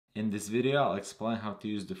In this video, I'll explain how to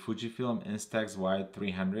use the Fujifilm Instax Wide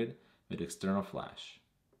 300 with external flash.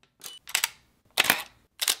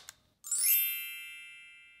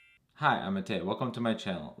 Hi, I'm Matej. Welcome to my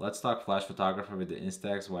channel. Let's talk flash photography with the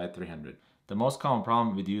Instax Wide 300. The most common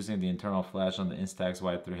problem with using the internal flash on the Instax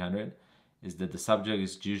Wide 300 is that the subject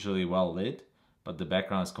is usually well lit, but the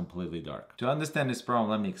background is completely dark. To understand this problem,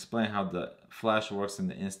 let me explain how the flash works in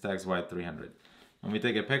the Instax Wide 300. When we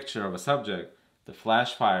take a picture of a subject, the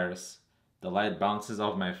flash fires, the light bounces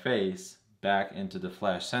off my face back into the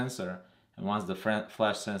flash sensor, and once the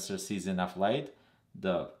flash sensor sees enough light,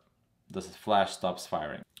 the flash stops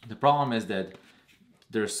firing. The problem is that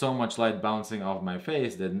there's so much light bouncing off my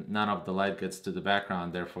face that none of the light gets to the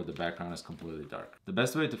background, therefore the background is completely dark. The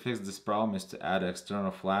best way to fix this problem is to add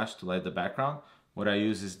external flash to light the background. What I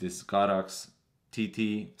use is this Godox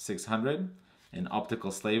TT600 in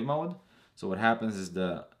optical slave mode. So what happens is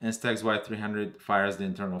the Instax Wide 300 fires the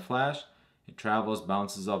internal flash, it travels,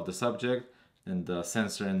 bounces off the subject, and the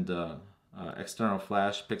sensor in the external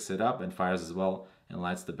flash picks it up and fires as well and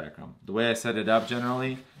lights the background. The way I set it up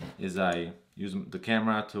generally is I use the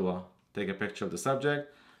camera to take a picture of the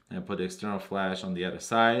subject and I put the external flash on the other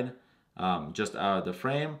side, just out of the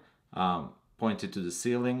frame, point it to the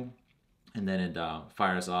ceiling, and then it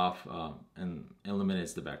fires off and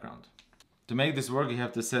illuminates the background. To make this work, you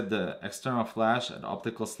have to set the external flash at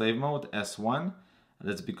optical slave mode S1.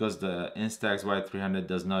 That's because the Instax Wide 300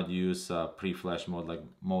 does not use pre-flash mode like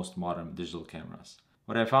most modern digital cameras.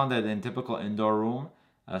 What I found that in typical indoor room,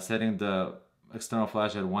 setting the external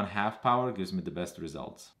flash at 1/2 power gives me the best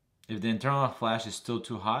results. If the internal flash is still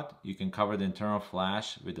too hot, you can cover the internal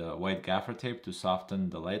flash with a white gaffer tape to soften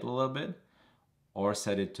the light a little bit, or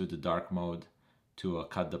set it to the dark mode to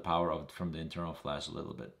cut the power from the internal flash a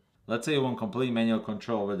little bit. Let's say you want complete manual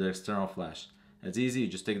control over the external flash. It's easy, you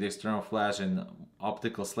just take the external flash in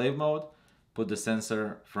optical slave mode, put the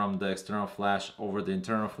sensor from the external flash over the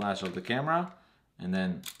internal flash of the camera, and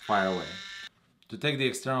then fire away. To take the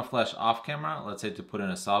external flash off camera, let's say to put in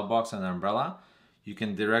a softbox and an umbrella, you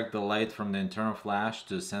can direct the light from the internal flash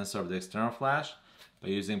to the sensor of the external flash by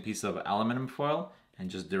using a piece of aluminum foil and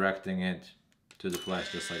just directing it to the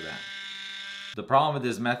flash just like that. The problem with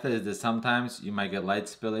this method is that sometimes you might get light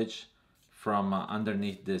spillage from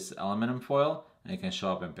underneath this aluminum foil and it can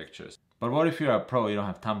show up in pictures. But what if you're a pro, you don't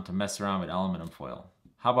have time to mess around with aluminum foil?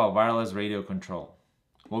 How about wireless radio control?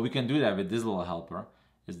 Well, we can do that with this little helper.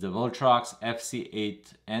 It's the Viltrox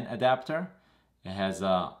FC8N adapter. It has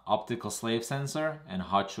an optical slave sensor and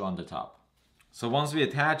hot shoe on the top. So once we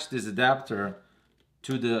attach this adapter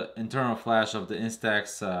to the internal flash of the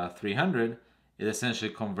Instax 300, it essentially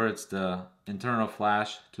converts the internal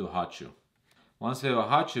flash to a hot shoe. Once we have a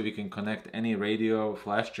hot shoe, we can connect any radio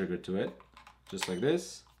flash trigger to it, just like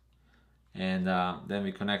this. And then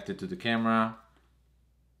we connect it to the camera,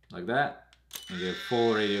 like that, and get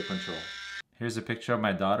full radio control. Here's a picture of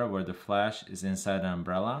my daughter where the flash is inside an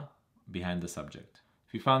umbrella behind the subject.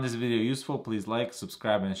 If you found this video useful, please like,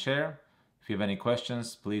 subscribe, and share. If you have any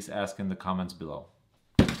questions, please ask in the comments below.